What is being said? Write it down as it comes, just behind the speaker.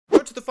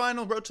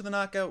quarterfinal, road to the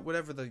knockout,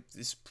 whatever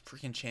this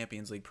freaking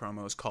Champions League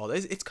promo is called.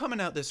 It's coming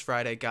out this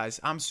Friday, guys.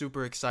 I'm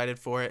super excited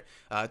for it.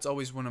 It's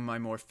always one of my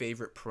more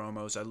favorite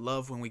promos. I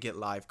love when we get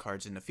live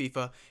cards into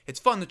FIFA. It's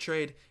fun to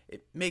trade.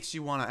 It makes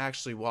you want to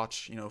actually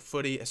watch,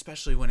 footy,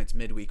 especially when it's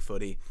midweek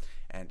footy.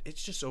 And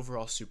it's just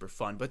overall super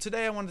fun. But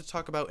today I wanted to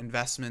talk about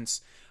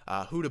investments,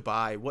 who to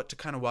buy, what to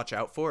kind of watch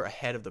out for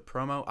ahead of the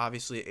promo.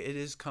 Obviously, it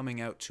is coming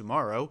out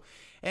tomorrow,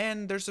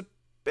 and there's a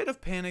bit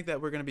of panic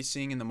that we're going to be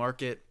seeing in the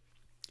market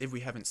if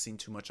we haven't seen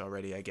too much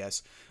already, I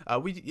guess.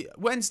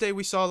 Wednesday,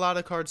 we saw a lot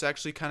of cards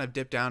actually kind of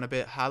dip down a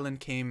bit. Haaland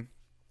came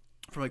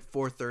from like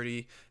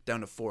 430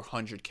 down to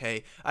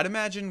 400k. I'd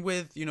imagine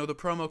with the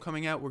promo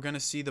coming out, we're going to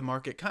see the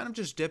market kind of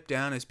just dip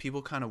down as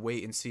people kind of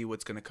wait and see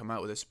what's going to come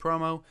out with this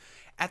promo.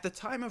 At the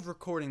time of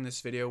recording this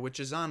video, which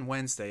is on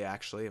Wednesday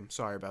actually, I'm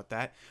sorry about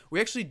that,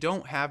 we actually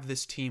don't have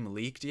this team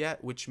leaked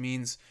yet, which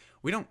means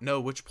we don't know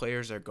which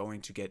players are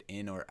going to get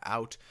in or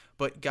out.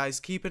 But guys,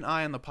 keep an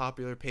eye on the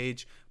popular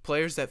page.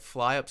 Players that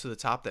fly up to the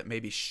top that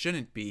maybe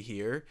shouldn't be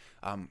here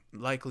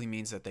likely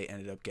means that they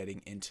ended up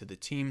getting into the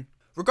team.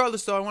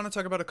 Regardless though, I want to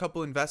talk about a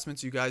couple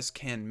investments you guys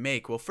can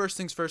make. Well, first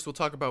things first, we'll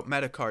talk about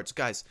meta cards.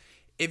 Guys,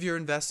 if you're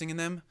investing in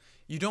them,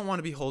 you don't want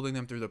to be holding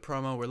them through the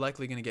promo. We're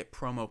likely going to get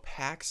promo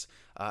packs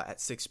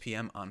at 6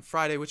 p.m. on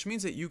Friday, which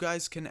means that you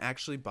guys can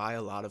actually buy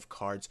a lot of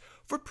cards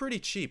for pretty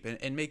cheap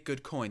and make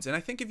good coins. And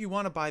I think if you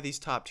want to buy these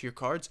top tier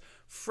cards,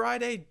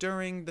 Friday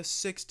during the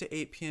 6 to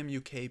 8 p.m.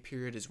 UK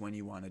period is when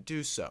you want to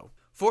do so.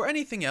 For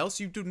anything else,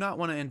 you do not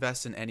want to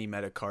invest in any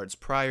meta cards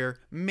prior.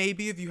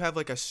 Maybe if you have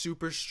like a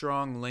super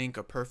strong link,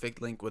 a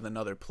perfect link with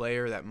another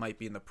player that might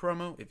be in the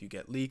promo, if you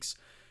get leaks,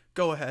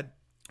 go ahead.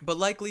 But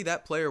likely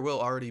that player will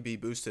already be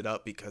boosted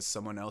up because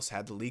someone else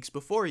had the leaks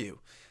before you.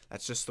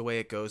 That's just the way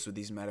it goes with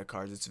these meta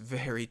cards. It's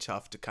very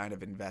tough to kind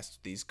of invest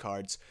these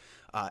cards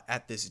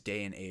at this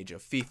day and age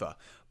of FIFA.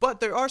 But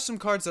there are some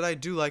cards that I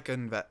do like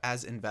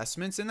as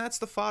investments, and that's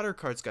the fodder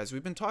cards, guys.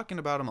 We've been talking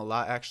about them a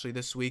lot actually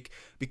this week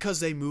because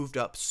they moved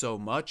up so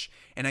much,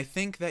 and I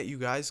think that you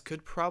guys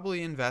could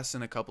probably invest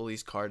in a couple of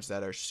these cards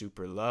that are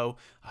super low,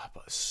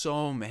 but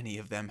so many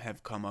of them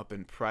have come up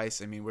in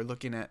price. I mean, we're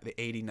looking at the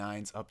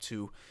 89s up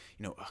to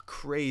a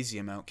crazy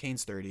amount.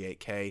 Kane's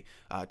 38k.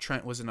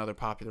 Trent was another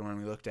popular one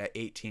we looked at,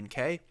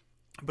 18k.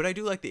 But I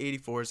do like the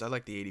 84s. I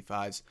like the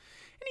 85s.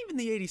 And even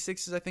the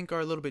 86s I think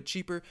are a little bit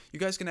cheaper. You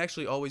guys can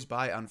actually always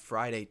buy on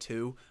Friday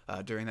too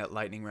during that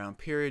lightning round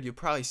period. You'll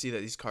probably see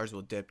that these cards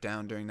will dip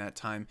down during that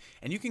time.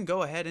 And you can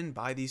go ahead and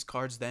buy these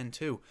cards then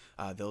too.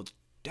 They'll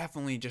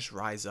definitely just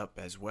rise up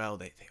as well.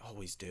 They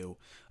always do.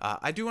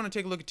 I do want to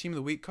take a look at Team of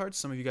the Week cards.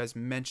 Some of you guys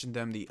mentioned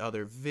them the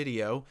other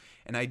video.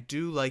 And I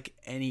do like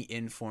any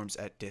informs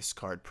at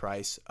discard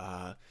price.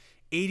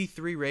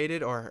 83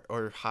 rated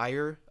or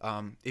higher.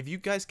 If you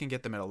guys can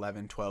get them at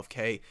 11,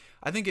 12k,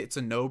 I think it's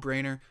a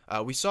no-brainer.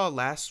 We saw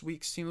last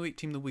week's Team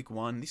of the Week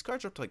 1. These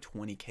cards are up to like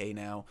 20k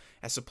now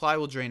as supply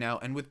will drain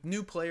out, and with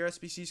new player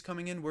SBCs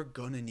coming in, we're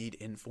gonna need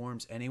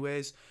informs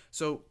anyways.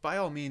 So by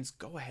all means,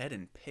 go ahead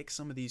and pick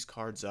some of these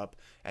cards up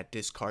at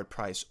discard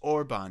price.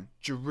 Orban,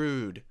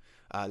 Giroud,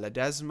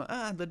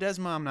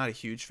 Ledesma I'm not a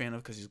huge fan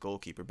of because he's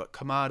goalkeeper, but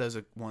Kamada's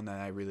one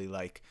that I really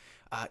like.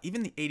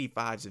 Even the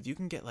 85s, if you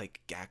can get like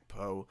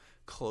Gakpo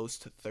close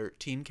to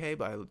 13k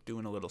by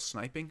doing a little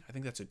sniping, I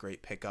think that's a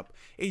great pickup.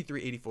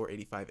 83, 84,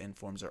 85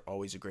 informs are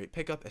always a great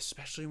pickup,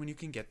 especially when you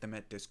can get them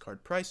at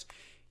discard price.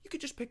 You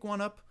could just pick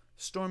one up,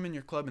 storm in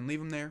your club, and leave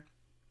them there.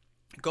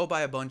 Go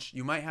buy a bunch.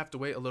 You might have to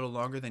wait a little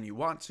longer than you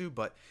want to,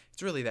 but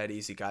it's really that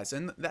easy, guys.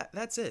 And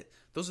that's it.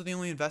 Those are the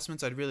only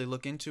investments I'd really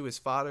look into is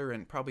fodder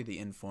and probably the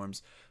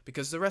informs,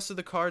 because the rest of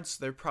the cards,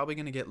 they're probably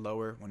going to get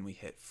lower when we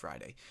hit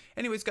Friday.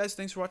 Anyways, guys,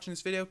 thanks for watching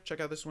this video. Check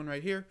out this one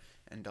right here,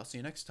 and I'll see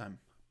you next time.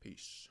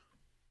 Peace.